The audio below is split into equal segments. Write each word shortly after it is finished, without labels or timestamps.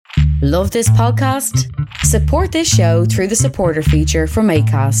Love this podcast? Support this show through the supporter feature from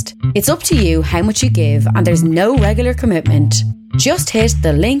Acast. It's up to you how much you give and there's no regular commitment. Just hit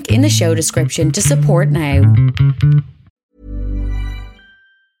the link in the show description to support now.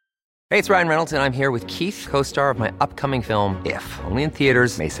 Hey, it's Ryan Reynolds and I'm here with Keith, co-star of my upcoming film, If, only in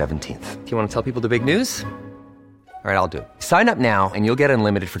theaters May 17th. Do you want to tell people the big news? All right, I'll do it. Sign up now and you'll get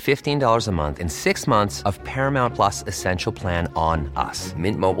unlimited for $15 a month and 6 months of Paramount Plus Essential Plan on us.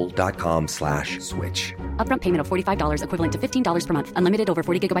 MintMobile.com/switch. Upfront payment of $45 equivalent to $15 per month. Unlimited over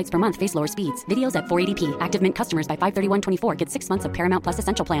 40 gigabytes per month. Face lower speeds. Videos at 480p. Active Mint customers by 531.24 get 6 months of Paramount Plus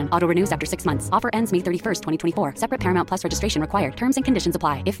Essential Plan. Auto renews after 6 months. Offer ends May 31st, 2024. Separate Paramount Plus registration required. Terms and conditions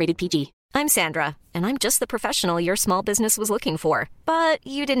apply if rated PG. I'm Sandra, and I'm just the professional your small business was looking for. But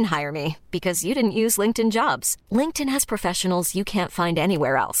you didn't hire me because you didn't use LinkedIn Jobs. LinkedIn has professionals you can't find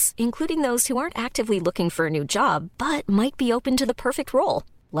anywhere else, including those who aren't actively looking for a new job, but might be open to the perfect role,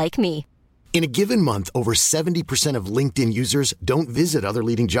 like me. In a given month, over 70% of LinkedIn users don't visit other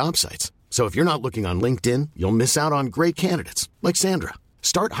leading job sites. So if you're not looking on LinkedIn, you'll miss out on great candidates like Sandra.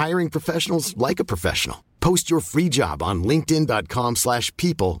 Start hiring professionals like a professional. Post your free job on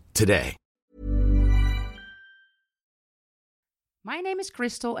linkedin.com/people today. My name is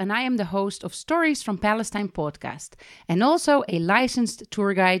Crystal and I am the host of Stories from Palestine podcast and also a licensed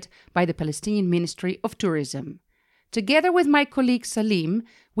tour guide by the Palestinian Ministry of Tourism. Together with my colleague Salim,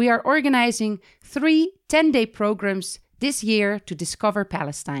 we are organizing 3 10-day programs this year to discover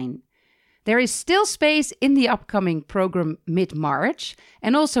Palestine. There is still space in the upcoming program mid-March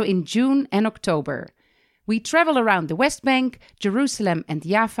and also in June and October. We travel around the West Bank, Jerusalem and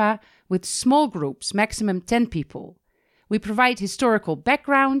Jaffa with small groups, maximum 10 people. We provide historical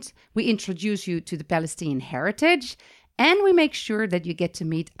background, we introduce you to the Palestinian heritage, and we make sure that you get to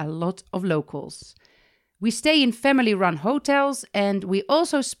meet a lot of locals. We stay in family-run hotels, and we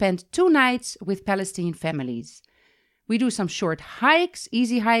also spend 2 nights with Palestinian families. We do some short hikes,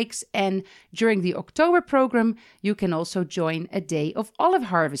 easy hikes, and during the October program, you can also join a day of olive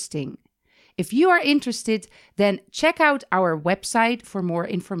harvesting. If you are interested, then check out our website for more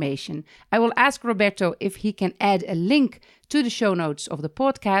information. I will ask Roberto if he can add a link to the show notes of the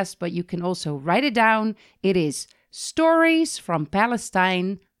podcast, but you can also write it down. It is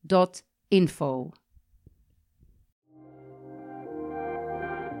storiesfrompalestine.info.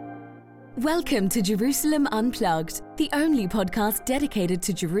 Welcome to Jerusalem Unplugged, the only podcast dedicated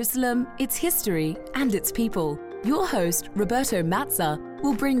to Jerusalem, its history, and its people. Your host, Roberto Mazza,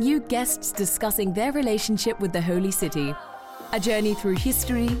 will bring you guests discussing their relationship with the Holy City. A journey through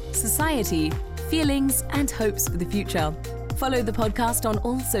history, society, feelings, and hopes for the future. Follow the podcast on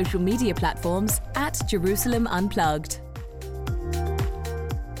all social media platforms at Jerusalem Unplugged.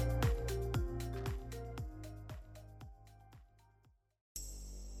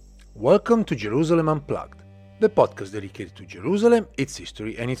 Welcome to Jerusalem Unplugged, the podcast dedicated to Jerusalem, its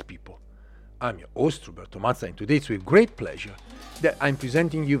history, and its people. I'm your host, Roberto Mazza, and today it's with great pleasure that I'm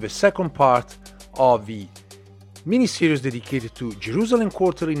presenting you the second part of the mini-series dedicated to Jerusalem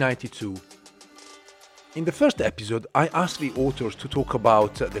Quarterly 92. In the first episode, I asked the authors to talk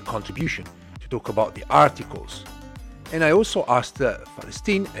about the contribution, to talk about the articles. And I also asked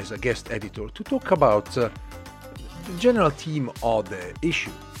Palestine, as a guest editor, to talk about the general theme of the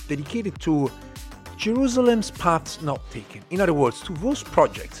issue, dedicated to Jerusalem's paths not taken. In other words, to those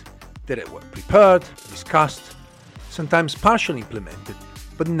projects that were prepared, discussed, sometimes partially implemented,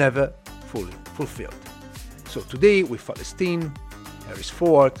 but never fully fulfilled. So today with Palestine, Harris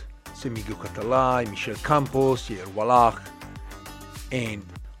Ford, Semigo Catalai, Michel Campos, Yair Wallach, and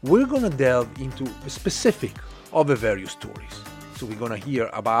we're going to delve into the specific of the various stories. So we're going to hear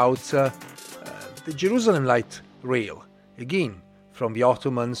about the Jerusalem Light Rail, again, from the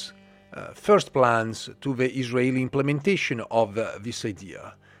Ottomans' first plans to the Israeli implementation of this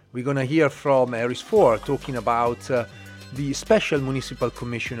idea. We're going to hear from Harris Ford talking about the Special Municipal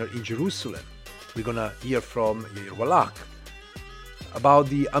Commissioner in Jerusalem. We're going to hear from Yair Wallach about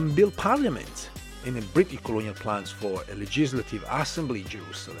the unbuilt parliament and the British colonial plans for a legislative assembly in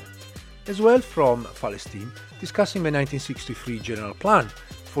Jerusalem, as well from Palestine, discussing the 1963 general plan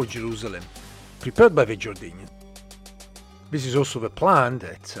for Jerusalem, prepared by the Jordanians. This is also the plan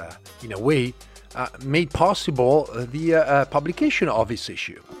that, in a way, made possible the publication of this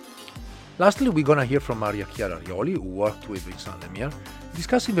issue. Lastly, we're going to hear from Maria Chiara Rioli, who worked with Vincent Lemire,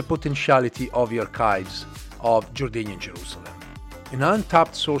 discussing the potentiality of the archives of Jordanian Jerusalem, an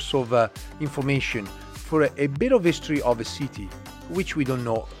untapped source of information for a bit of history of a city, which we don't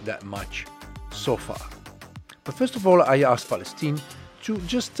know that much so far. But first of all, I asked Palestine to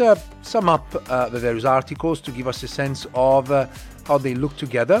just sum up the various articles to give us a sense of how they look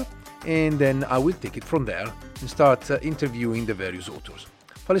together and then I will take it from there and start interviewing the various authors.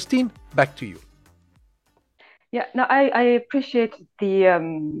 Palestine, back to you. Yeah, no, I appreciate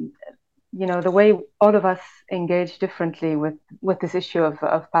the way all of us engage differently with this issue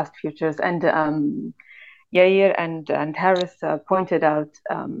of past futures, and Yair and Harris pointed out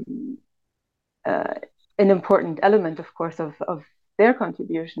an important element, of course, of their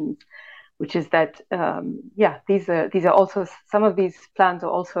contributions, which is that these are also, some of these plans are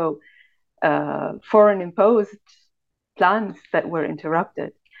also foreign imposed plans that were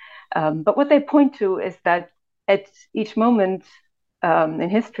interrupted. But what they point to is that at each moment in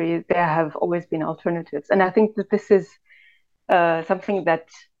history, there have always been alternatives. And I think that this is something that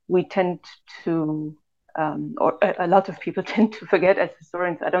we tend to, or a lot of people tend to forget as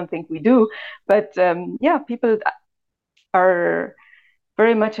historians. I don't think we do. But people are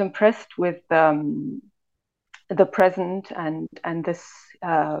very much impressed with the present, and this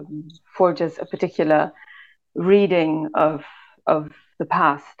forges a particular reading of the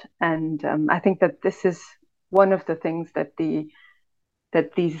past. And I think that this is one of the things that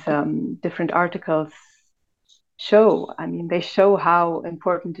these different articles show. I mean, they show how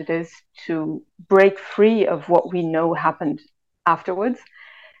important it is to break free of what we know happened afterwards,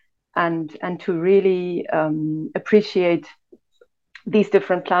 and to really appreciate these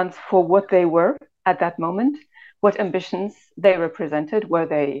different plans for what they were at that moment, what ambitions they represented. Were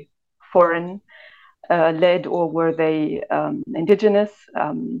they foreign led, or were they indigenous?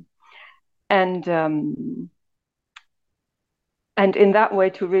 And in that way,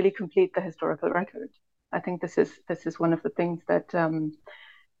 to really complete the historical record. I think this is one of the things that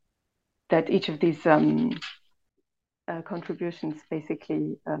that each of these contributions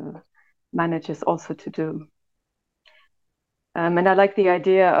basically manages also to do. And I like the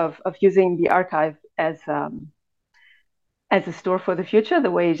idea of using the archive as a store for the future,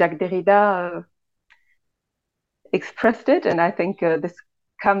 the way Jacques Derrida expressed it. And I think this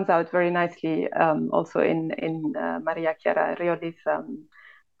comes out very nicely also in Maria Chiara Rioli's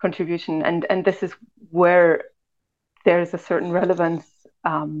contribution. And this is where there is a certain relevance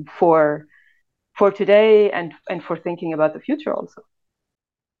for today and for thinking about the future also.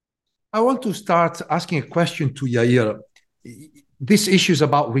 I want to start asking a question to Yair. This issue is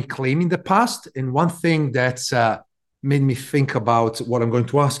about reclaiming the past. And one thing that's made me think about what I'm going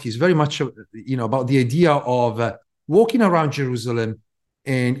to ask is very much, about the idea of walking around Jerusalem,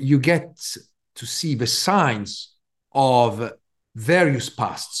 and you get to see the signs of various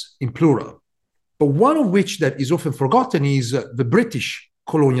pasts in plural. But one of which that is often forgotten is the British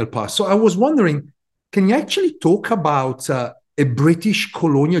colonial past. So I was wondering, can you actually talk about a British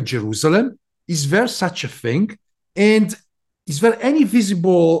colonial Jerusalem? Is there such a thing? And is there any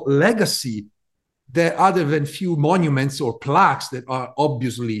visible legacy there other than few monuments or plaques that are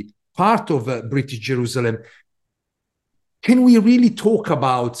obviously part of British Jerusalem? Can we really talk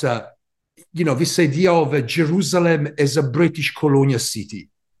about, this idea of Jerusalem as a British colonial city?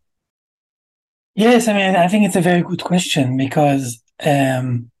 Yes, I mean, I think it's a very good question, because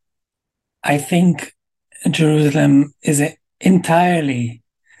I think Jerusalem is entirely,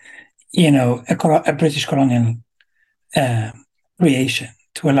 a British colonial creation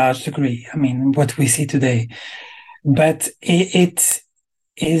to a large degree. I mean, what we see today. But it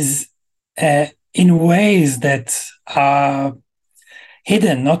is in ways that are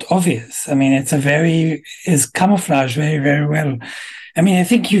hidden, not obvious. I mean, is camouflaged very, very well. I mean, I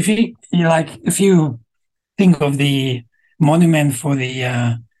think if you think of the monument for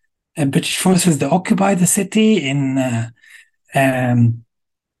the British forces that occupied the city in,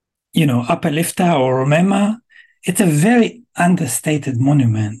 Upper Lifta or Romema, it's a very understated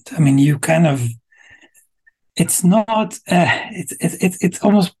monument. I mean, it's not, it's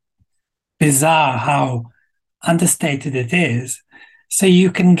almost bizarre how understated it is. So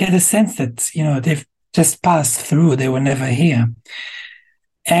you can get a sense that, they've just passed through, they were never here.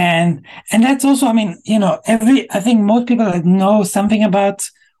 And that's also, I mean, I think most people that know something about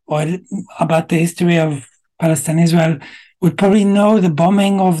the history of Palestine and Israel would probably know the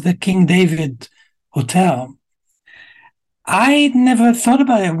bombing of the King David Hotel. I never thought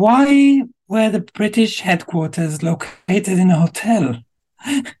about it. Why were the British headquarters located in a hotel?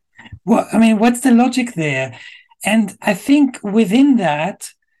 What's the logic there? And I think within that,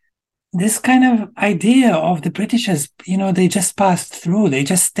 this kind of idea of the British as, they just passed through, they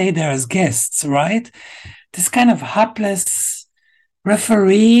just stayed there as guests, right? This kind of hapless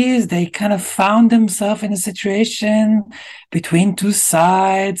referees, they kind of found themselves in a situation between two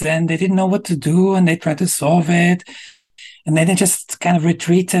sides, and they didn't know what to do, and they tried to solve it. And then they just kind of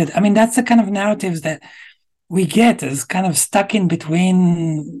retreated. I mean, that's the kind of narratives that we get is kind of stuck in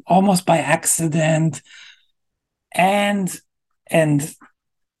between almost by accident, and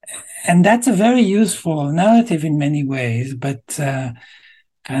that's a very useful narrative in many ways, but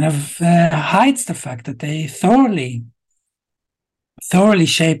kind of hides the fact that they thoroughly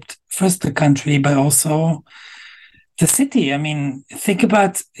shaped first the country, but also the city. I mean, think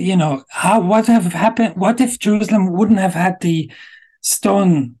about, what have happened. What if Jerusalem wouldn't have had the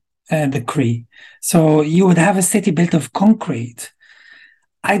stone decree? So you would have a city built of concrete.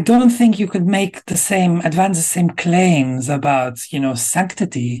 I don't think you could advance the same claims about,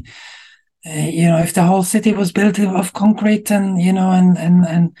 sanctity. If the whole city was built of concrete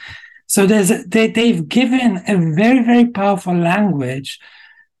and so they've given a very, very powerful language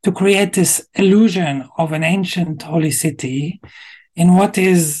to create this illusion of an ancient holy city in what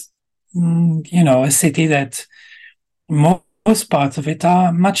is, a city that most parts of it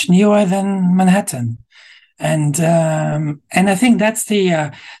are much newer than Manhattan. And I think that's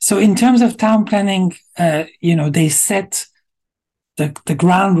so in terms of town planning, they set the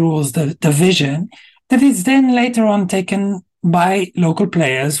ground rules, the vision, that is then later on taken by local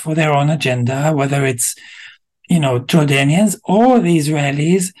players for their own agenda, whether it's, Jordanians or the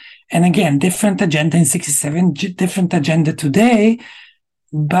Israelis. And again, different agenda in 67, different agenda today.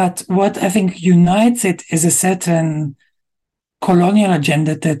 But what I think unites it is a certain colonial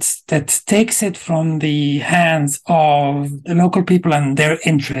agenda that takes it from the hands of the local people and their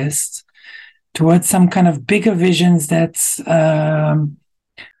interests towards some kind of bigger visions and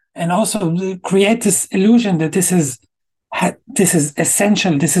also create this illusion that this is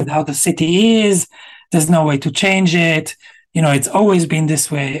essential. This is how the city is. There's no way to change it. It's always been this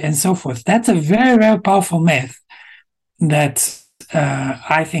way, and so forth. That's a very, very powerful myth that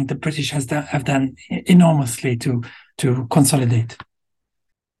I think the British have done enormously to consolidate.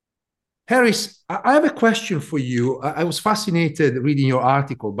 Harris, I have a question for you. I was fascinated reading your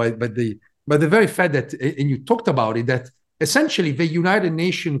article by the very fact that, and you talked about it, that essentially the United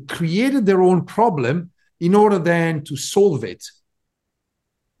Nations created their own problem in order then to solve it.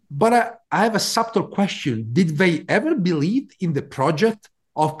 But I have a subtle question. Did they ever believe in the project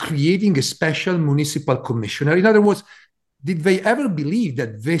of creating a special municipal commissioner? In other words, did they ever believe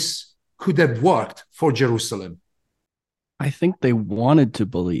that this could have worked for Jerusalem? I think they wanted to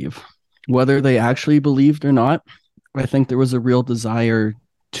believe. Whether they actually believed or not, I think there was a real desire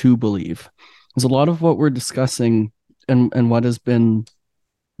to believe. Because a lot of what we're discussing and what has been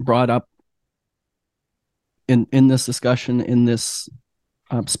brought up in this discussion, in this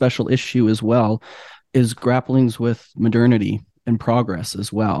special issue as well, is grapplings with modernity and progress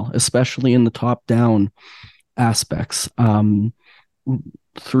as well, especially in the top-down aspects,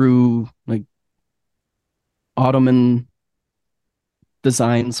 through like Ottoman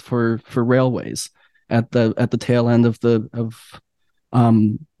designs for railways at the tail end of the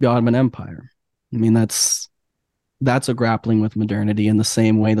Ottoman Empire. I mean, that's a grappling with modernity in the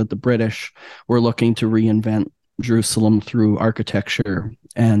same way that the British were looking to reinvent Jerusalem through architecture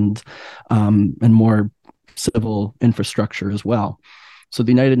and more civil infrastructure as well. So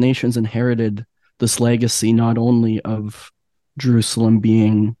the United Nations inherited this legacy not only of Jerusalem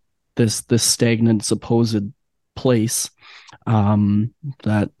being this stagnant supposed place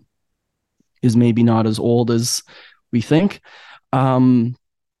that is maybe not as old as we think, and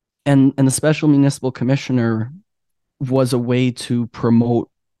the special municipal commissioner was a way to promote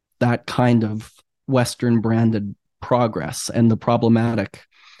that kind of Western branded progress and the problematic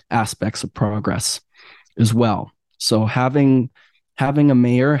aspects of progress as well. So having a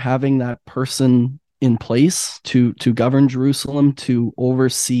mayor, having that person in place to govern Jerusalem, to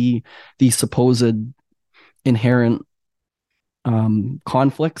oversee the supposed inherent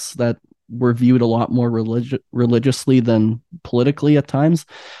conflicts that were viewed a lot more religiously than politically at times,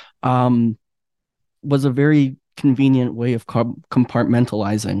 was a very convenient way of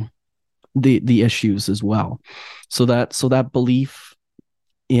compartmentalizing the issues as well. So that belief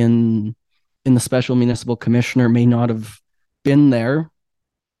in the special municipal commissioner may not have been there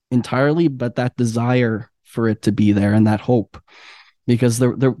entirely, but that desire for it to be there and that hope, because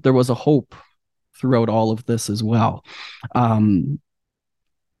there was a hope throughout all of this as well.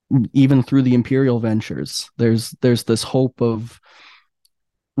 Even through the imperial ventures, there's this hope of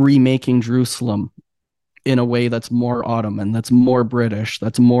remaking Jerusalem in a way that's more Ottoman, that's more British,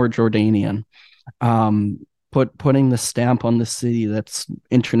 that's more Jordanian, putting the stamp on the city that's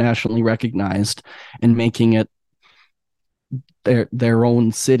internationally recognized and making it their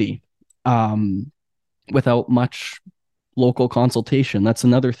own city, without much local consultation. That's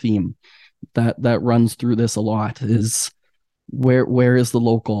another theme that runs through this a lot, is where is the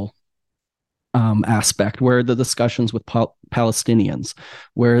local aspect? Where are the discussions with Palestinians?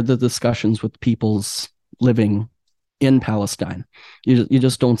 Where are the discussions with peoples living in Palestine? You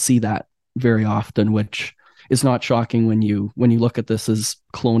just don't see that very often, which is not shocking when you look at this as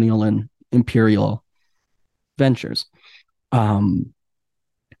colonial and imperial ventures. Just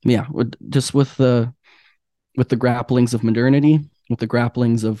with the grapplings of modernity, with the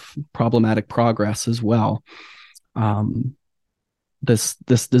grapplings of problematic progress as well.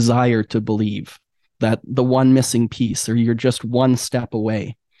 This desire to believe that the one missing piece, or you're just one step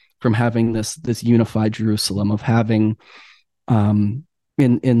away from having this unified Jerusalem, of having, in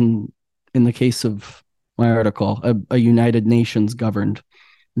the case of my article, a United Nations governed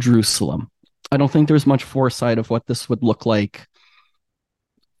Jerusalem. I don't think there's much foresight of what this would look like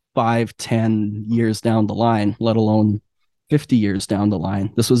 5-10 years down the line, let alone 50 years down the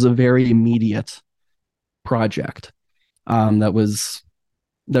line. This was a very immediate project that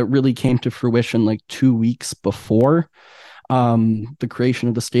really came to fruition like 2 weeks before the creation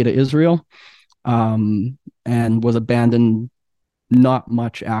of the State of Israel, and was abandoned not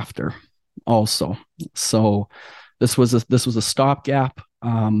much after also. So this was a stopgap.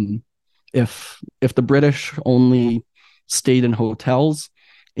 If the British only stayed in hotels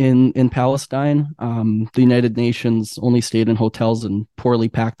in Palestine, the United Nations only stayed in hotels and poorly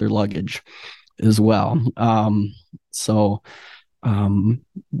packed their luggage as well.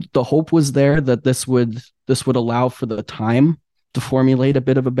 The hope was there that this would allow for the time to formulate a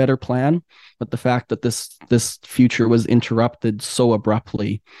bit of a better plan, but the fact that this future was interrupted so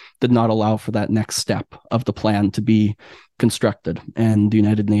abruptly did not allow for that next step of the plan to be constructed. And the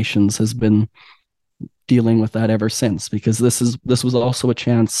United Nations has been dealing with that ever since, because this was also a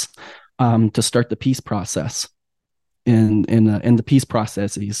chance to start the peace process in the peace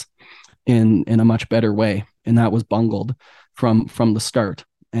processes in a much better way, and that was bungled from the start.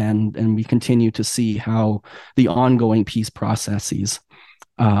 And we continue to see how the ongoing peace processes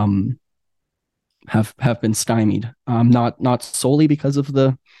have been stymied, not solely because of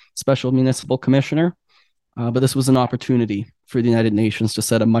the special municipal commissioner, but this was an opportunity for the United Nations to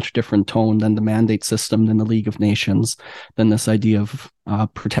set a much different tone than the mandate system, than the League of Nations, than this idea of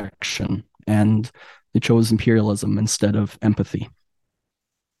protection, and they chose imperialism instead of empathy.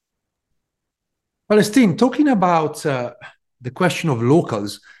 Palestine, talking about the question of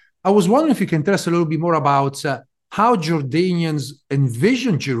locals, I was wondering if you can tell us a little bit more about how Jordanians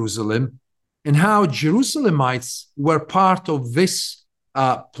envision Jerusalem and how Jerusalemites were part of this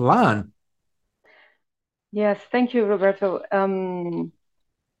plan. Yes, thank you, Roberto.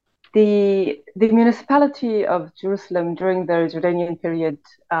 The municipality of Jerusalem during the Jordanian period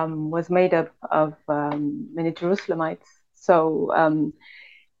was made up of many Jerusalemites. So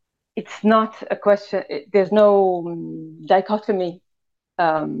it's not a question, there's no dichotomy,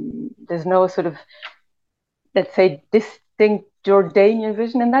 there's no sort of, let's say, distinct Jordanian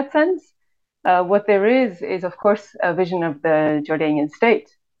vision in that sense. What there is of course a vision of the Jordanian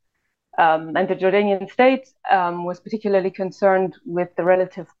state. And the Jordanian state was particularly concerned with the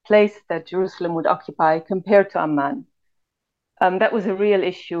relative place that Jerusalem would occupy compared to Amman. That was a real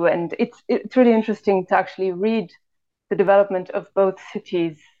issue, and it's really interesting to actually read the development of both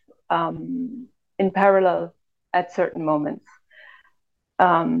cities in parallel at certain moments.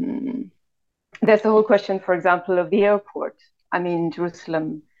 There's the whole question, for example, of the airport. I mean,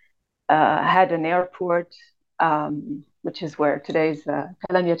 Jerusalem had an airport, which is where today's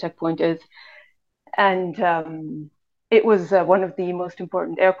Kalamia checkpoint is. And it was one of the most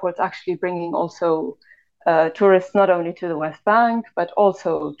important airports, actually bringing also tourists not only to the West Bank, but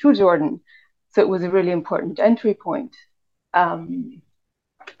also to Jordan. So it was a really important entry point. And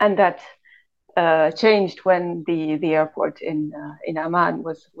that changed when the airport in Amman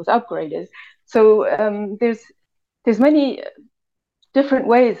was upgraded. So there's many different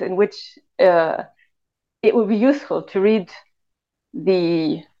ways in which it would be useful to read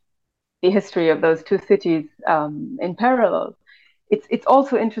the history of those two cities in parallel. It's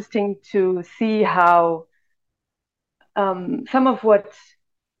also interesting to see how some of what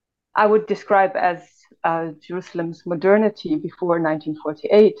I would describe as Jerusalem's modernity before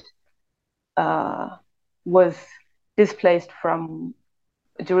 1948 was displaced from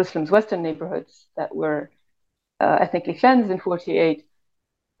Jerusalem's western neighborhoods that were ethnically cleansed in 1948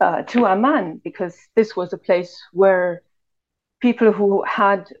 to Amman, because this was a place where people who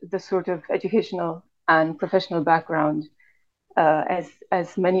had the sort of educational and professional background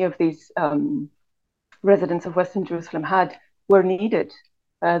as many of these residents of Western Jerusalem had were needed.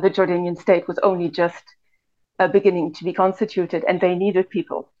 The Jordanian state was only just beginning to be constituted, and they needed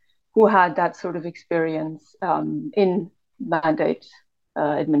people who had that sort of experience in mandate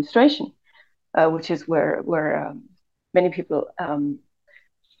administration. which is where many people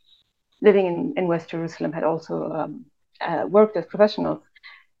living in West Jerusalem had also worked as professionals,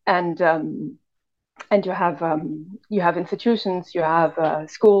 and you have institutions, you have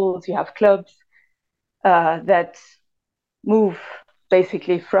schools, you have clubs that move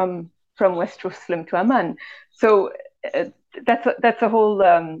basically from West Jerusalem to Amman. So that's a whole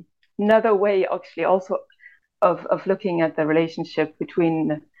another way, actually, also of looking at the relationship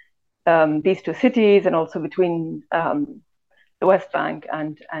between these two cities, and also between the West Bank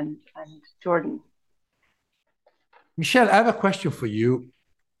and Jordan. Michelle, I have a question for you.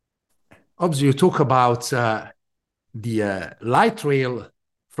 Obviously, you talk about the light rail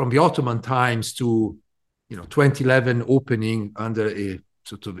from the Ottoman times to 2011 opening under a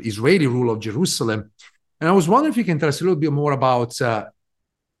sort of Israeli rule of Jerusalem. And I was wondering if you can tell us a little bit more about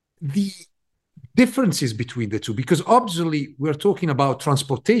the differences between the two, because obviously we're talking about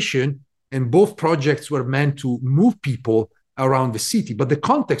transportation, and both projects were meant to move people around the city. But the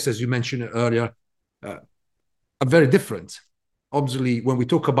context, as you mentioned earlier, are very different. Obviously, when we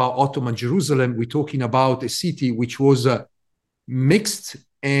talk about Ottoman Jerusalem, we're talking about a city which was mixed,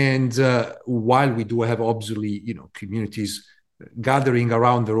 and while we do have obviously communities gathering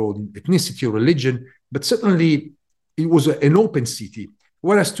around their own ethnicity or religion, but certainly it was an open city.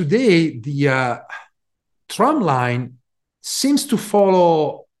 Whereas today, the tram line seems to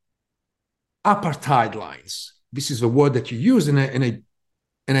follow apartheid lines. This is the word that you use, and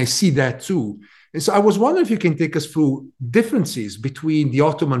I see that too. And so I was wondering if you can take us through differences between the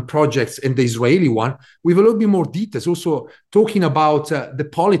Ottoman projects and the Israeli one, with a little bit more details, also talking about the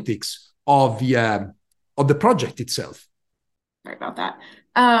politics of the project itself. Sorry about that.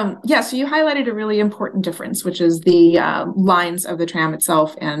 So you highlighted a really important difference, which is the lines of the tram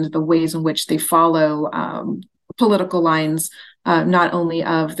itself and the ways in which they follow political lines, not only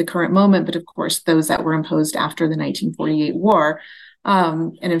of the current moment, but of course those that were imposed after the 1948 war.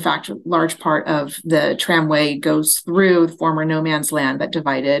 And in fact, a large part of the tramway goes through the former no man's land that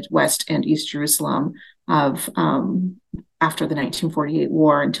divided West and East Jerusalem after the 1948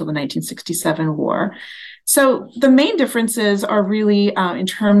 war until the 1967 war. So the main differences are really in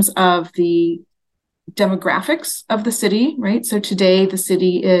terms of the demographics of the city, right? So today the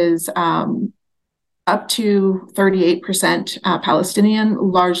city is up to 38% Palestinian,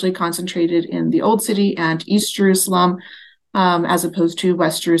 largely concentrated in the Old City and East Jerusalem, as opposed to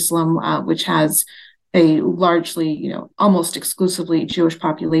West Jerusalem, which has a largely, almost exclusively Jewish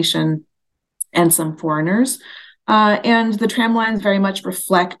population and some foreigners. And the tram lines very much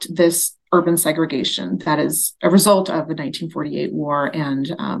reflect this urban segregation that is a result of the 1948 war,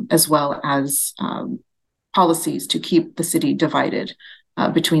 and as well as policies to keep the city divided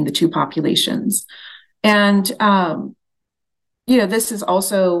between the two populations. And, this is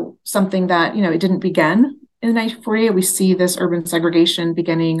also something that, it didn't begin in 1948. We see this urban segregation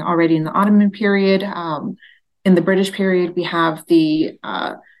beginning already in the Ottoman period. In the British period, we have the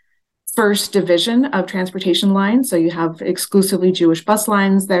first division of transportation lines. So you have exclusively Jewish bus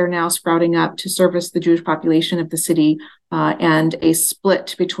lines that are now sprouting up to service the Jewish population of the city, and a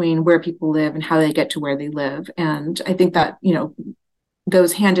split between where people live and how they get to where they live. And I think that,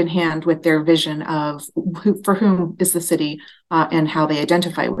 goes hand in hand with their vision of for whom is the city, and how they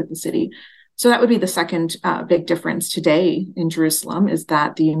identify with the city. So that would be the second big difference today in Jerusalem, is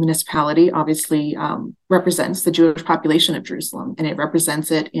that the municipality obviously represents the Jewish population of Jerusalem, and it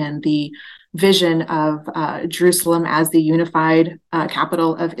represents it in the vision of Jerusalem as the unified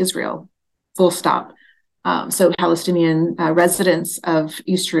capital of Israel, full stop. So Palestinian residents of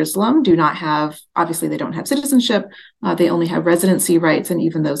East Jerusalem they don't have citizenship. They only have residency rights, and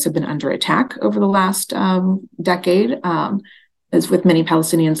even those have been under attack over the last decade. As with many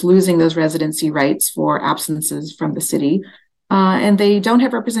Palestinians losing those residency rights for absences from the city. And they don't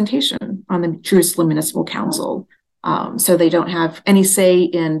have representation on the Jerusalem Municipal Council. So they don't have any say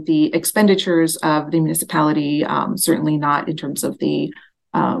in the expenditures of the municipality, certainly not in terms of the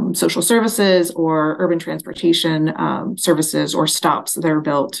social services or urban transportation services or stops that are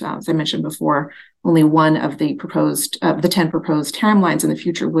built. As I mentioned before, only one of the 10 proposed tram lines in the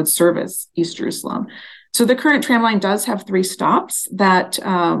future would service East Jerusalem. So the current tram line does have 3 stops that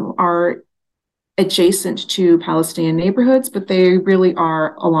are adjacent to Palestinian neighborhoods, but they really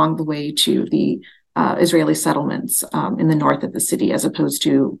are along the way to the Israeli settlements in the north of the city, as opposed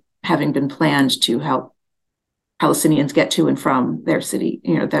to having been planned to help Palestinians get to and from their city,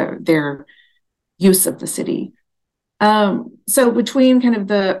 their use of the city. So between kind of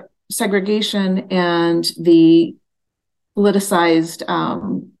the segregation and the politicized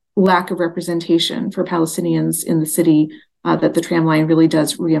lack of representation for Palestinians in the city, that the tram line really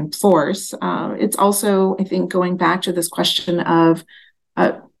does reinforce. It's also, I think, going back to this question of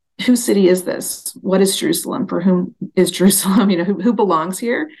whose city is this? What is Jerusalem? For whom is Jerusalem? Who belongs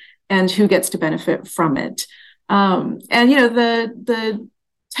here and who gets to benefit from it? The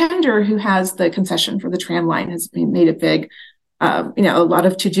tender who has the concession for the tram line has made a big, a lot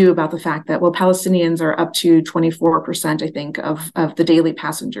of to-do about the fact that, Palestinians are up to 24%, I think, of the daily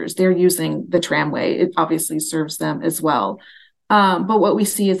passengers. They're using the tramway. It obviously serves them as well. But what we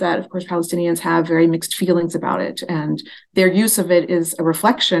see is that, of course, Palestinians have very mixed feelings about it, and their use of it is a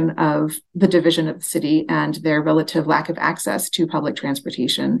reflection of the division of the city and their relative lack of access to public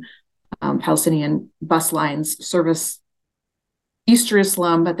transportation. Palestinian bus lines service East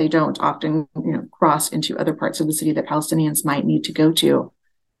Jerusalem, but they don't often, cross into other parts of the city that Palestinians might need to go to.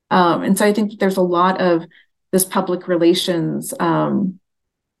 And so I think there's a lot of this public relations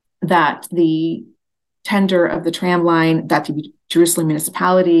that the tender of the tram line, that the Jerusalem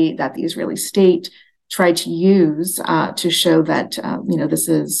municipality, that the Israeli state tried to use to show that, this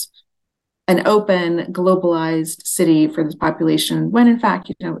is an open, globalized city for this population, when in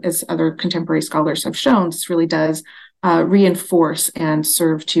fact, as other contemporary scholars have shown, this really does reinforce and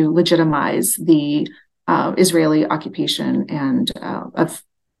serve to legitimize the Israeli occupation and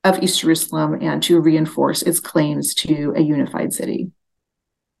of East Jerusalem, and to reinforce its claims to a unified city.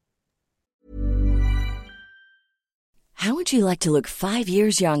 How would you like to look 5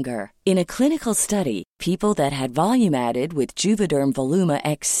 years younger? In a clinical study, people that had volume added with Juvederm Voluma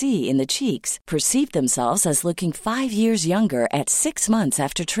XC in the cheeks perceived themselves as looking 5 years younger at 6 months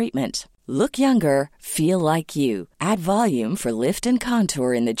after treatment. Look younger, feel like you. Add volume for lift and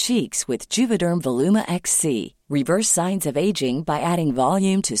contour in the cheeks with Juvederm Voluma XC. Reverse signs of aging by adding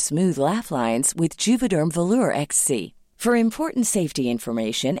volume to smooth laugh lines with Juvederm Volure XC. For important safety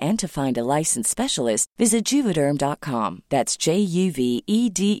information and to find a licensed specialist, visit Juvederm.com. That's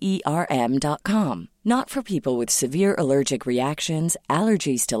JUVEDERM.com. Not for people with severe allergic reactions,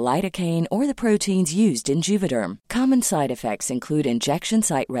 allergies to lidocaine, or the proteins used in Juvederm. Common side effects include injection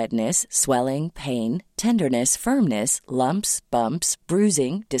site redness, swelling, pain, tenderness, firmness, lumps, bumps,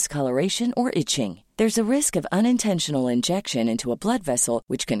 bruising, discoloration, or itching. There's a risk of unintentional injection into a blood vessel,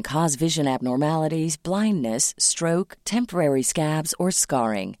 which can cause vision abnormalities, blindness, stroke, temporary scabs, or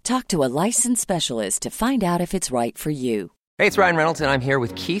scarring. Talk to a licensed specialist to find out if it's right for you. Hey, it's Ryan Reynolds, and I'm here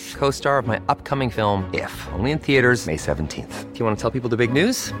with Keith, co-star of my upcoming film, If, only in theaters May 17th. Do you want to tell people the big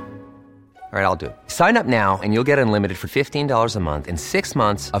news? All right, I'll do it. Sign up now and you'll get unlimited for $15 a month and 6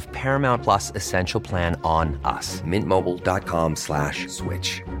 months of Paramount Plus Essential Plan on us.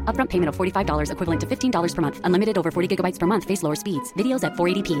 MintMobile.com/switch. Upfront payment of $45 equivalent to $15 per month. Unlimited over 40 gigabytes per month. Face lower speeds. Videos at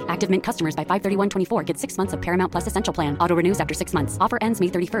 480p. Active Mint customers by 531.24 get 6 months of Paramount Plus Essential Plan. Auto renews after 6 months. Offer ends May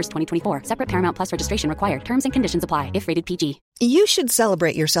 31st, 2024. Separate Paramount Plus registration required. Terms and conditions apply if rated PG. You should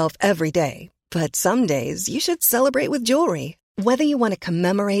celebrate yourself every day. But some days you should celebrate with jewelry. Whether you want to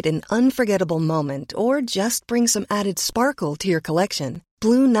commemorate an unforgettable moment or just bring some added sparkle to your collection,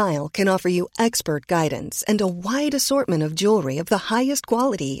 Blue Nile can offer you expert guidance and a wide assortment of jewelry of the highest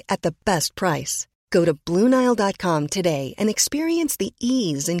quality at the best price. Go to BlueNile.com today and experience the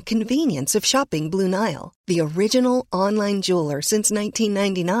ease and convenience of shopping Blue Nile, the original online jeweler since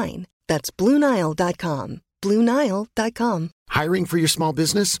 1999. That's BlueNile.com. BlueNile.com. Hiring for your small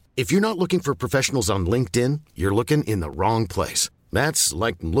business? If you're not looking for professionals on LinkedIn, you're looking in the wrong place. That's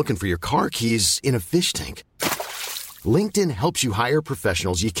like looking for your car keys in a fish tank. LinkedIn helps you hire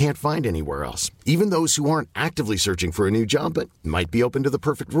professionals you can't find anywhere else, even those who aren't actively searching for a new job but might be open to the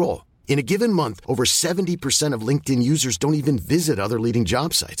perfect role. In a given month, over 70% of LinkedIn users don't even visit other leading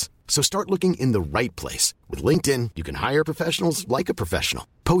job sites. So start looking in the right place. With LinkedIn, you can hire professionals like a professional.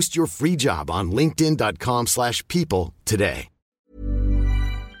 Post your free job on linkedin.com/people today.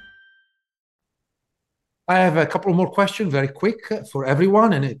 I have a couple more questions, very quick for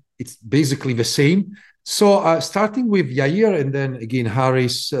everyone, and it's basically the same. So starting with Yair and then again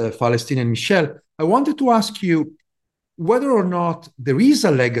Haris, Palestine, and Michelle, I wanted to ask you whether or not there is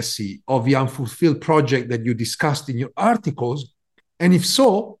a legacy of the unfulfilled project that you discussed in your articles, and if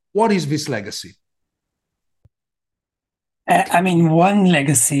so, what is this legacy? One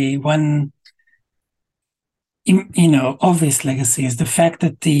legacy, obvious legacy is the fact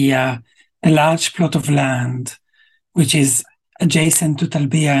that the large plot of land, which is adjacent to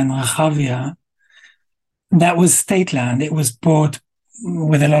Talbiya and Rehavia, that was state land. It was bought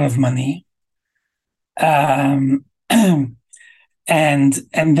with a lot of money. And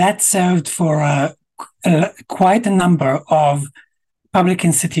that served for quite a number of public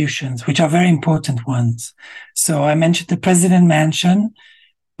institutions, which are very important ones. So I mentioned the President Mansion,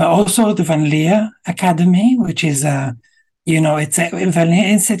 but also the Van Leer Academy, which is a it's an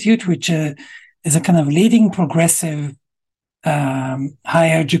institute which is a kind of leading progressive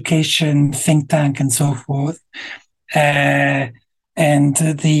higher education think tank and so forth. And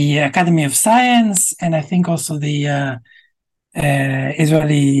the Academy of Science, and I think also the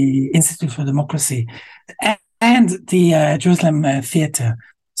Israeli Institute for Democracy, and the Jerusalem Theater.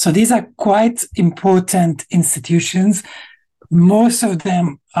 So these are quite important institutions. Most of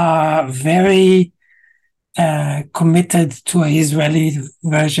them are very committed to an Israeli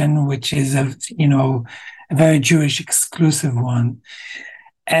version, which is a very Jewish exclusive one.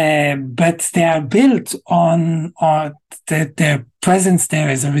 But they are built on their presence there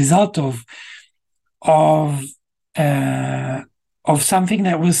as a result of something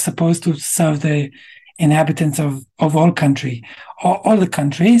that was supposed to serve the inhabitants of all the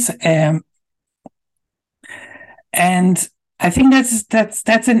countries. And I think that's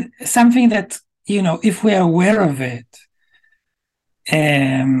something that, if we're aware of it,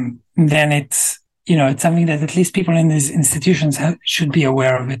 then it's something that at least people in these institutions should be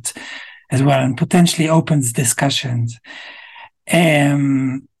aware of it as well, and potentially opens discussions.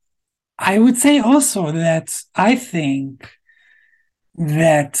 I would say also that I think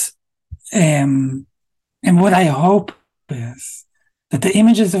that, and what I hope is that the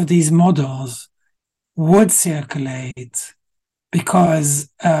images of these models would circulate because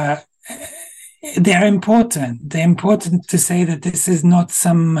they're important. They're important to say that this is not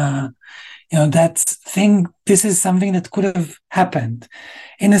some this is something that could have happened.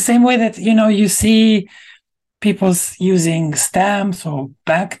 In the same way that, you see people using stamps or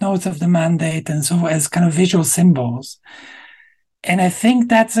banknotes of the mandate and so as kind of visual symbols. And I think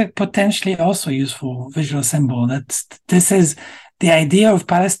that's a potentially also useful visual symbol. This is the idea of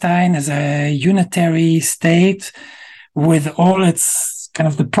Palestine as a unitary state with all its kind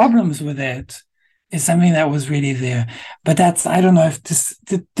of the problems with it is something that was really there. But I don't know if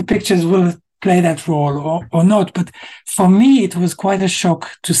the pictures will play that role or not. But for me, it was quite a shock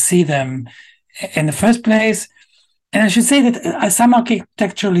to see them in the first place. And I should say that some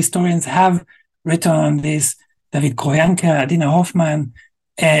architectural historians have written on this, David Krojanka, Adina Hoffman,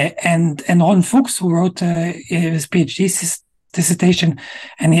 and Ron Fuchs, who wrote his PhD dissertation,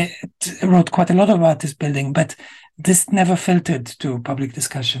 and he wrote quite a lot about this building, but this never filtered to public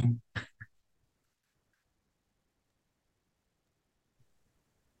discussion.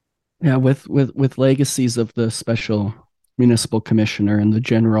 Yeah, with legacies of the special municipal commissioner and the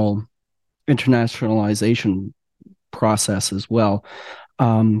general internationalization process as well,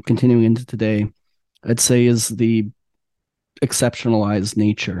 continuing into today, I'd say is the exceptionalized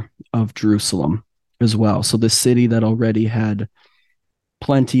nature of Jerusalem as well. So the city that already had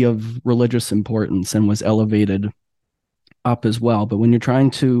plenty of religious importance and was elevated up as well. But when you're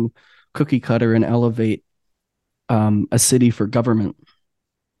trying to cookie cutter and elevate a city for government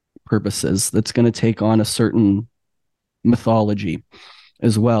purposes, that's going to take on a certain mythology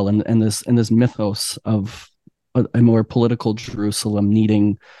as well, and this mythos of a more political Jerusalem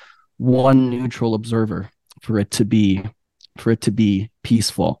needing one neutral observer for it to be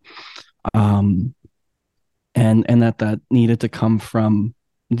peaceful, and that needed to come from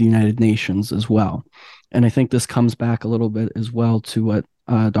the United Nations as well. And I think this comes back a little bit as well to what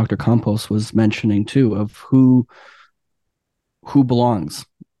Dr. Campos was mentioning too, of who belongs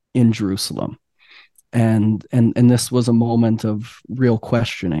in Jerusalem, and this was a moment of real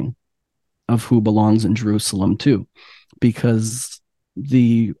questioning of who belongs in Jerusalem too, because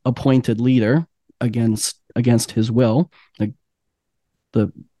the appointed leader against his will, like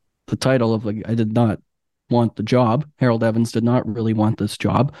the title of I did not want the job. Harold Evans did not really want this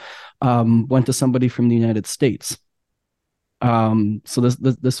job. Went to somebody from the United States. So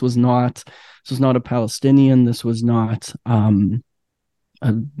this was not a Palestinian. This was not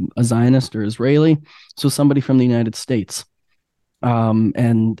a Zionist or Israeli. So somebody from the United States.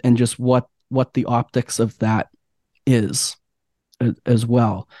 And just what the optics of that is as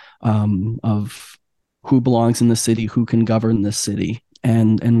well, of who belongs in the city, who can govern this city.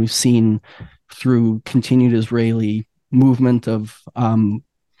 And we've seen through continued Israeli movement of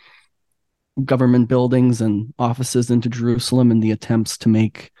government buildings and offices into Jerusalem and the attempts to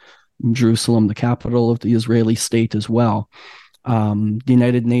make Jerusalem the capital of the Israeli state as well. The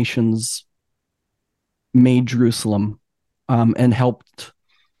United Nations made Jerusalem and helped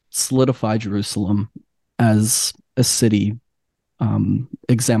solidify Jerusalem as a city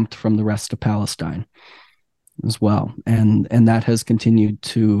exempt from the rest of Palestine as well. And that has continued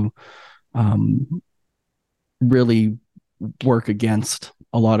to really work against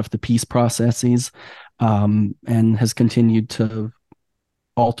a lot of the peace processes, and has continued to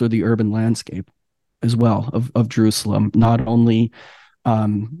alter the urban landscape as well of Jerusalem, not only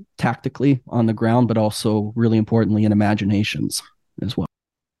tactically on the ground, but also really importantly in imaginations as well.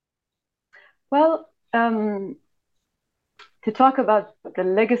 Well, to talk about the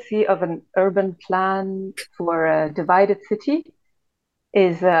legacy of an urban plan for a divided city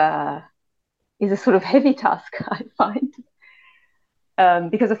is a sort of heavy task, I find.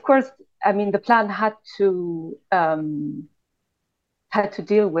 Because of course, I mean, the plan had to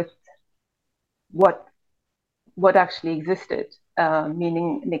deal with what actually existed,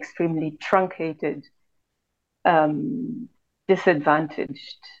 meaning an extremely truncated,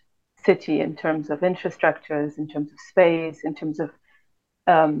 disadvantaged city in terms of infrastructures, in terms of space, in terms of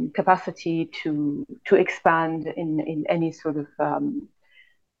capacity to expand in any sort of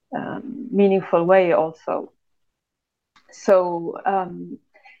meaningful way also. So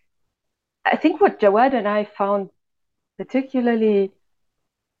I think what Jawad and I found particularly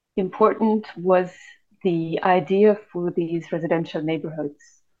important was the idea for these residential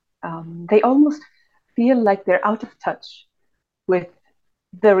neighborhoods. They almost feel like they're out of touch with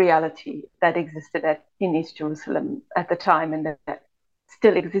the reality that existed in East Jerusalem at the time, and that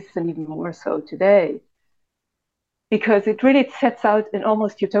still exists, and even more so today. Because it really sets out an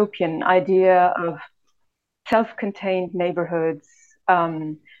almost utopian idea of self-contained neighborhoods,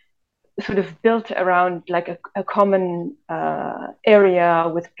 sort of built around like a common area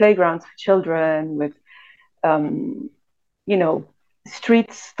with playgrounds for children, with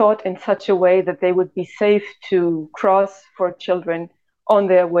streets thought in such a way that they would be safe to cross for children on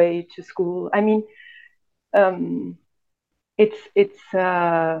their way to school. I mean, it's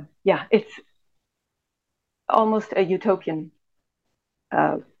almost a utopian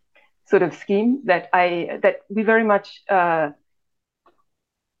sort of scheme that we very much held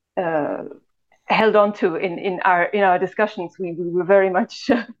on to in our discussions. We were very much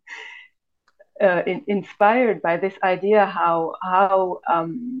inspired by this idea how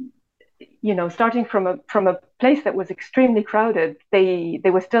starting from a place that was extremely crowded, they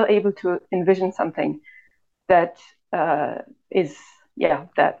were still able to envision something that that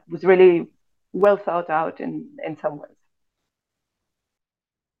was really well thought out in some ways.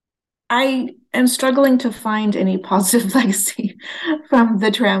 I am struggling to find any positive legacy from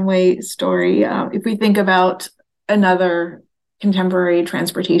the tramway story. If we think about another contemporary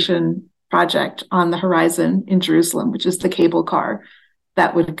transportation project on the horizon in Jerusalem, which is the cable car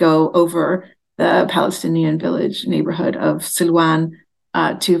that would go over the Palestinian village neighborhood of Silwan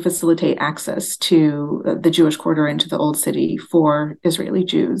to facilitate access to the Jewish quarter into the Old City for Israeli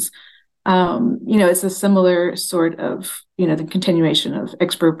Jews. It's a similar sort of, the continuation of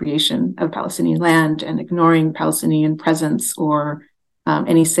expropriation of Palestinian land and ignoring Palestinian presence or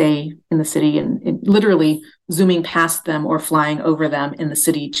any say in the city, and literally zooming past them or flying over them in the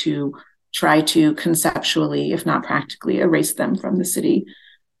city to try to conceptually, if not practically, erase them from the city.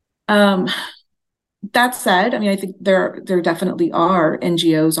 That said, I mean, I think there definitely are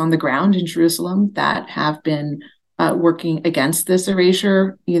NGOs on the ground in Jerusalem that have been working against this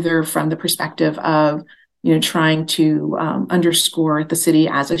erasure, either from the perspective of, trying to underscore the city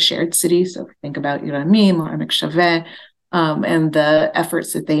as a shared city. So think about Iramim or Emek Shaveh, and the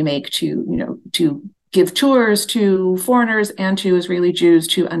efforts that they make to give tours to foreigners and to Israeli Jews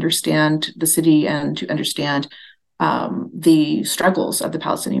to understand the city and to understand the struggles of the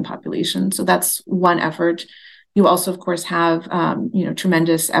Palestinian population. So that's one effort. You also, of course, have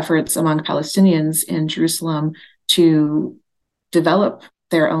tremendous efforts among Palestinians in Jerusalem to develop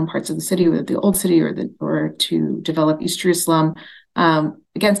their own parts of the city, whether the Old City or to develop East Jerusalem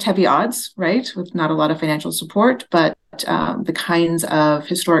against heavy odds, right, with not a lot of financial support, but the kinds of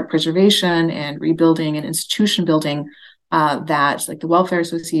historic preservation and rebuilding and institution building that, like the Welfare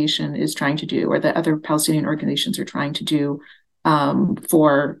Association is trying to do, or that other Palestinian organizations are trying to do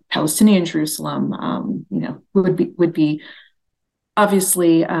for Palestinian Jerusalem, would be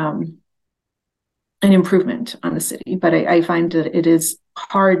obviously an improvement on the city. But I find that it is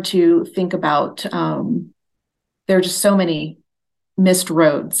hard to think about. There are just so many missed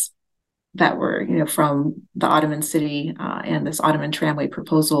roads that were, from the Ottoman city and this Ottoman tramway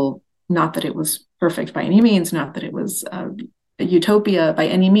proposal. Not that it was perfect by any means, not that it was a utopia by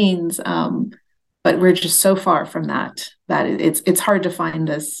any means, but we're just so far from that it's hard to find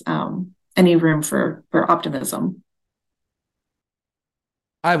this any room for optimism.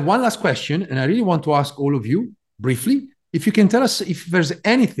 I have one last question, and I really want to ask all of you briefly, if you can tell us if there's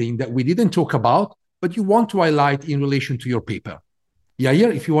anything that we didn't talk about, but you want to highlight in relation to your paper.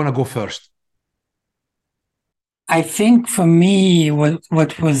 Yair, if you want to go first. I think for me,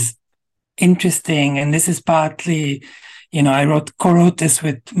 what was interesting, and this is partly, I co-wrote this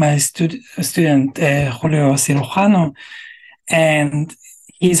with my student, Julio Cirujano, and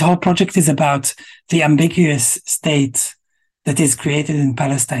his whole project is about the ambiguous state that is created in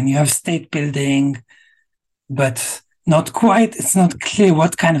Palestine. You have state building, but not quite, it's not clear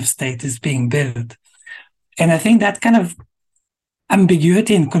what kind of state is being built. And I think that kind of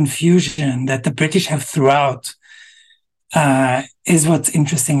ambiguity and confusion that the British have throughout is what's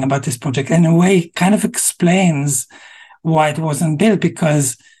interesting about this project. In a way, kind of explains why it wasn't built,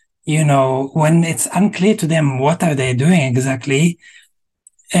 because, when it's unclear to them what are they doing exactly,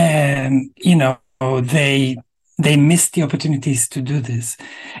 and, they miss the opportunities to do this.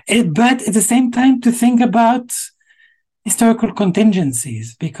 But at the same time, to think about historical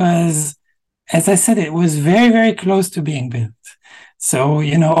contingencies, because, as I said, it was very, very close to being built. So,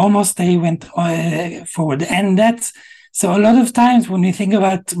 almost they went forward. And so a lot of times when we think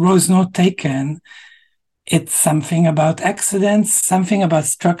about roads not taken, it's something about accidents, something about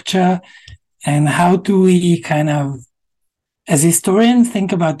structure, and how do we kind of, as historians,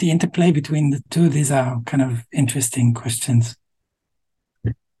 think about the interplay between the two? These are kind of interesting questions.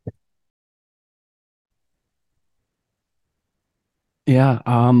 Yeah,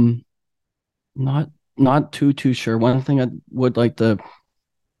 not too sure. One thing I would like to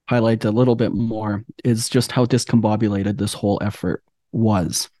highlight a little bit more is just how discombobulated this whole effort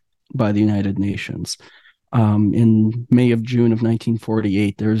was by the United Nations. In May of June of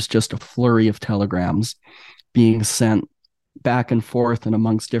 1948, there's just a flurry of telegrams being sent back and forth and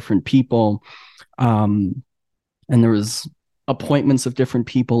amongst different people. And there was appointments of different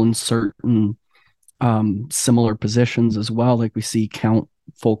people in certain similar positions as well. Like we see Count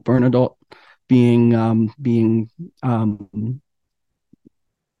Folke Bernadotte being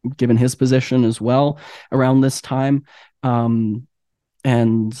given his position as well around this time.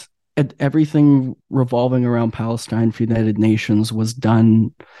 And everything revolving around Palestine for the United Nations was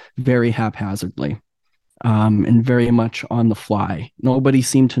done very haphazardly and very much on the fly. Nobody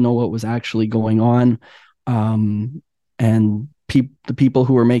seemed to know what was actually going on. And the people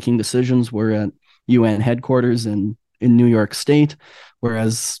who were making decisions were at UN headquarters in New York State,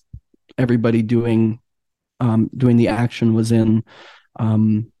 whereas everybody doing the action was in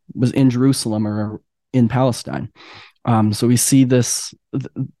Jerusalem or in Palestine. So we see this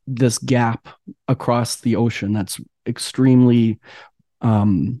gap across the ocean that's extremely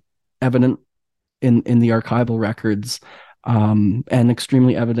evident in the archival records, and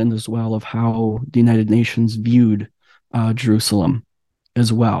extremely evident as well of how the United Nations viewed Jerusalem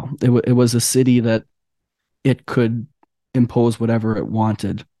as well. It was a city that it could impose whatever it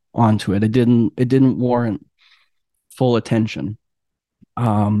wanted onto it. It didn't warrant full attention.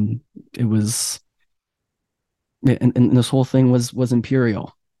 It was, and this whole thing was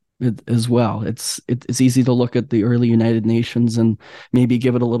imperial as well. It's easy to look at the early United Nations and maybe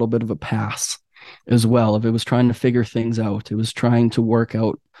give it a little bit of a pass as well. If it was trying to figure things out, it was trying to work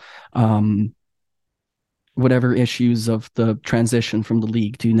out whatever issues of the transition from the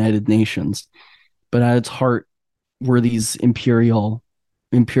League to United Nations. But at its heart were these imperial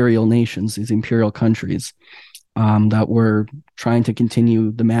nations, these imperial countries that were trying to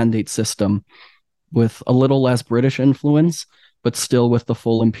continue the mandate system with a little less British influence, but still with the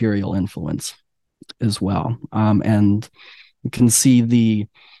full imperial influence as well. And you can see the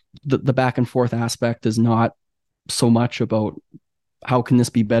back and forth aspect is not so much about how can this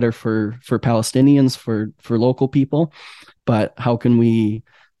be better for Palestinians, for local people, but how can we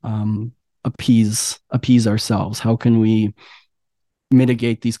appease ourselves? How can we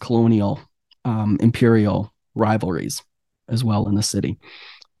mitigate these colonial imperial rivalries as well in the city?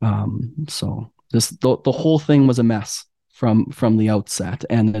 So the whole thing was a mess from the outset,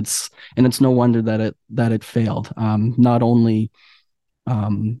 and it's no wonder that it failed. Not only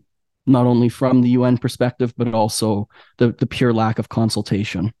from the UN perspective, but also the pure lack of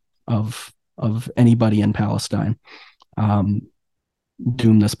consultation of anybody in Palestine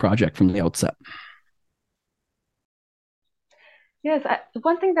doomed this project from the outset. Yes,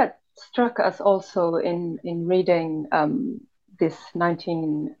 one thing that struck us also in reading this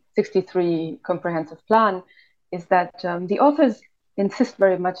 1963 comprehensive plan is that the authors insist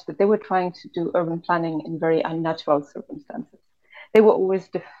very much that they were trying to do urban planning in very unnatural circumstances. They were always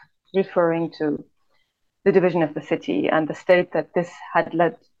referring to the division of the city and the state that this had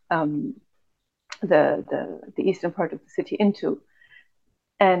led the eastern part of the city into.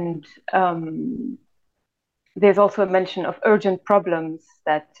 And there's also a mention of urgent problems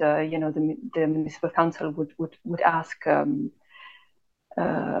that the municipal council would ask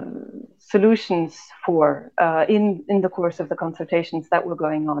solutions for in the course of the consultations that were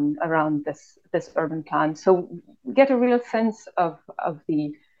going on around this urban plan. So we get a real sense of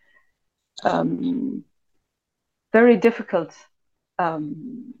the very difficult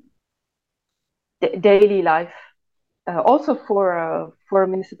daily life, also for a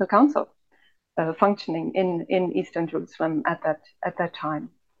municipal council functioning in Eastern Jerusalem at that time.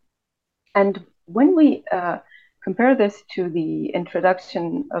 And when we compare this to the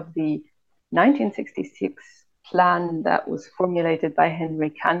introduction of the 1966 plan that was formulated by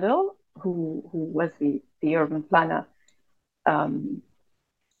Henry Kandel, who was the urban planner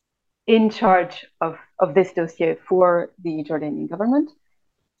in charge of this dossier for the Jordanian government,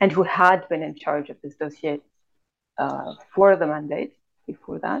 and who had been in charge of this dossier for the mandate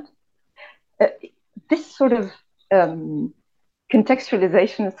before that. This sort of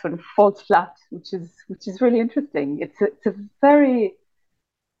contextualization sort of falls flat, which is really interesting. It's a very,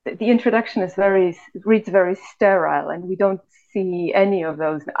 the introduction reads very sterile, and we don't see any of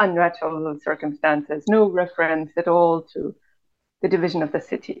those unnatural circumstances, no reference at all to the division of the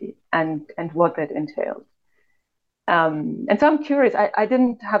city and what that entailed. And so I'm curious, I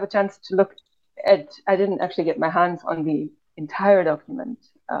didn't have a chance to look at, I didn't actually get my hands on the entire document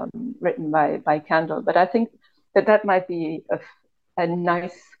written by Kandel, but I think that might be a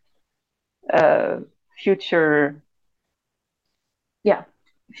nice future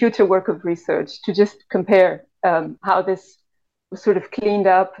work of research to just compare how this was sort of cleaned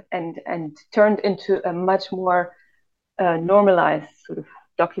up and turned into a much more normalized sort of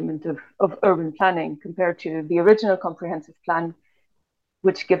document of urban planning compared to the original comprehensive plan,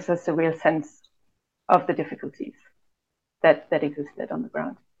 which gives us a real sense of the difficulties that existed on the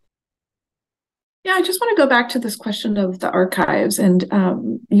ground. Yeah, I just want to go back to this question of the archives. And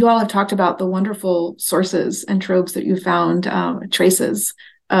you all have talked about the wonderful sources and tropes that you found, traces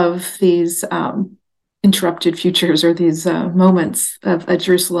of these interrupted futures or these moments of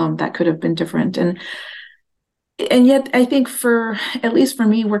Jerusalem that could have been different. And yet, I think at least for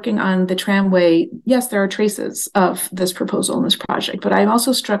me working on the tramway, yes, there are traces of this proposal in this project, but I'm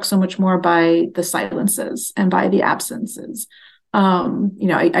also struck so much more by the silences and by the absences.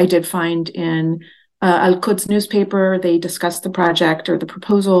 I did find in Al-Quds newspaper, they discussed the project or the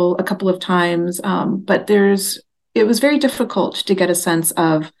proposal a couple of times, but it was very difficult to get a sense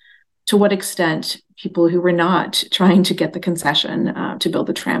of to what extent people who were not trying to get the concession to build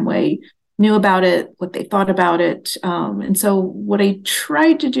the tramway knew about it, what they thought about it. And so what I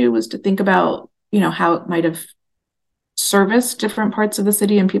tried to do was to think about, how it might have serviced different parts of the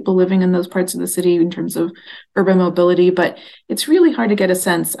city and people living in those parts of the city in terms of urban mobility. But it's really hard to get a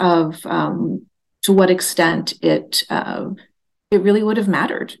sense of to what extent it really would have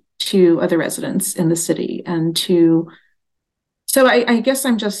mattered to other residents in the city. So I guess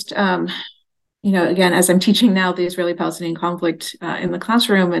I'm just, again, as I'm teaching now the Israeli-Palestinian conflict in the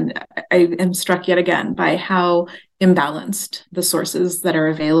classroom, and I am struck yet again by how imbalanced the sources that are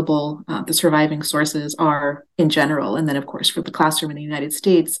available, the surviving sources are in general. And then, of course, for the classroom in the United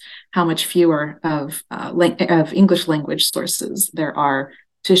States, how much fewer of English language sources there are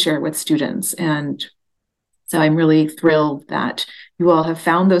to share with students. And so I'm really thrilled that you all have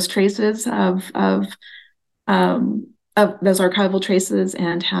found those traces of those archival traces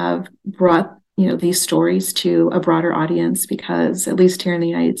and have brought these stories to a broader audience, because at least here in the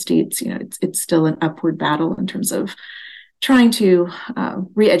United States, it's still an upward battle in terms of trying to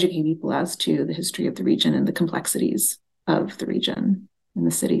re-educate people as to the history of the region and the complexities of the region and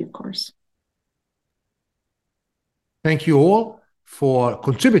the city, of course. Thank you all for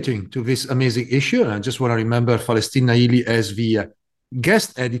contributing to this amazing issue. And I just want to remember Falestine Naili as the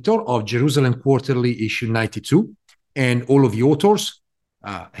guest editor of Jerusalem Quarterly issue 92, and all of the authors,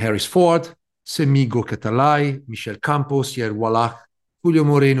 Harris Ford, Semigo Katalai, Michel Campos, Yair Wallach, Julio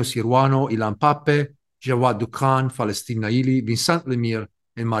Moreno Siruano, Ilan Pappe, Jawad Dukhan, Falestine Naili, Vincent Lemire,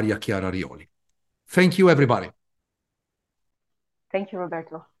 and Maria Chiara Rioli. Thank you, everybody. Thank you,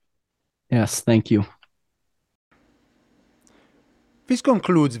 Roberto. Yes, thank you. This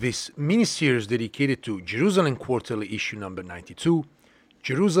concludes this mini-series dedicated to Jerusalem Quarterly issue number 92,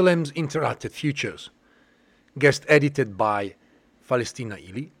 Jerusalem's Interrupted Futures, guest edited by Falestine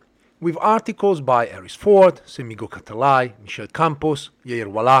Naili, with articles by Harris Ford, Semigo Katalai, Michel Campos, Yair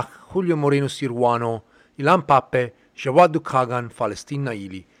Wallach, Julio Moreno Siruano, Ilan Pappe, Jawad Dukhan, Falestine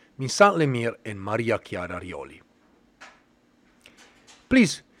Naili, Vincent Lemire, and Maria Chiara Rioli.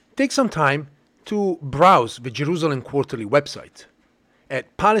 Please take some time to browse the Jerusalem Quarterly website.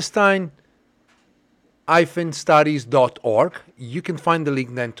 At Palestine-studies.org, you can find the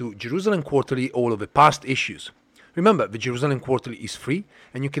link then to Jerusalem Quarterly, all of the past issues. Remember, the Jerusalem Quarterly is free,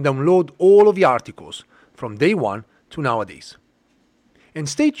 and you can download all of the articles from day one to nowadays. And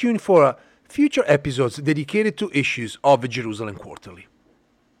stay tuned for future episodes dedicated to issues of the Jerusalem Quarterly.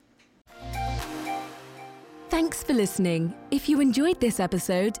 Thanks for listening. If you enjoyed this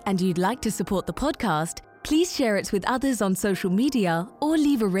episode and you'd like to support the podcast, please share it with others on social media or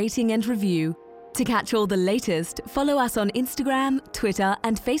leave a rating and review. To catch all the latest, follow us on Instagram, Twitter,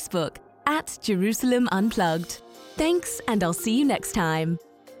 and Facebook at Jerusalem Unplugged. Thanks, and I'll see you next time.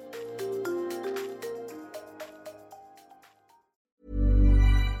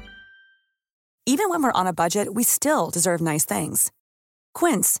 Even when we're on a budget, we still deserve nice things.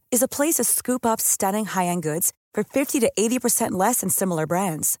 Quince is a place to scoop up stunning high-end goods for 50 to 80% less than similar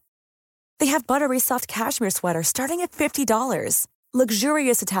brands. They have buttery soft cashmere sweaters starting at $50,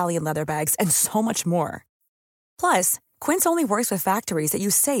 luxurious Italian leather bags, and so much more. Plus, Quince only works with factories that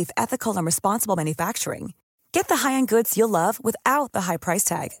use safe, ethical, and responsible manufacturing. Get the high-end goods you'll love without the high price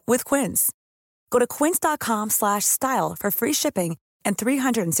tag with Quince. Go to quince.com/style for free shipping and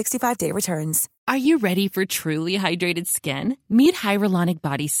 365-day returns. Are you ready for truly hydrated skin? Meet Hyaluronic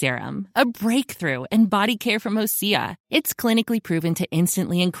Body Serum, a breakthrough in body care from Osea. It's clinically proven to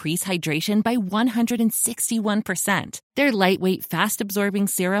instantly increase hydration by 161%. Their lightweight, fast-absorbing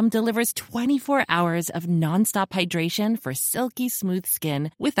serum delivers 24 hours of nonstop hydration for silky smooth skin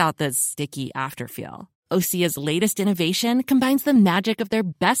without the sticky afterfeel. Osea's latest innovation combines the magic of their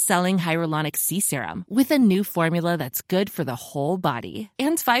best-selling Hyaluronic Sea Serum with a new formula that's good for the whole body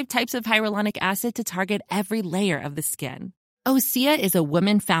and 5 types of hyaluronic acid to target every layer of the skin. Osea is a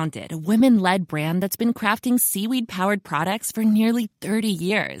women-founded, women-led brand that's been crafting seaweed-powered products for nearly 30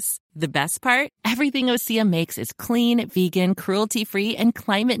 years. The best part? Everything Osea makes is clean, vegan, cruelty-free, and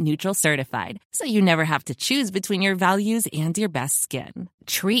climate-neutral certified, so you never have to choose between your values and your best skin.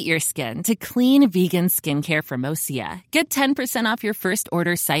 Treat your skin to clean, vegan skincare from Osea. Get 10% off your first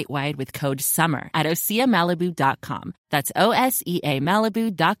order site-wide with code SUMMER at OseaMalibu.com. That's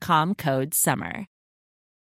OSEAMalibu.com, code SUMMER.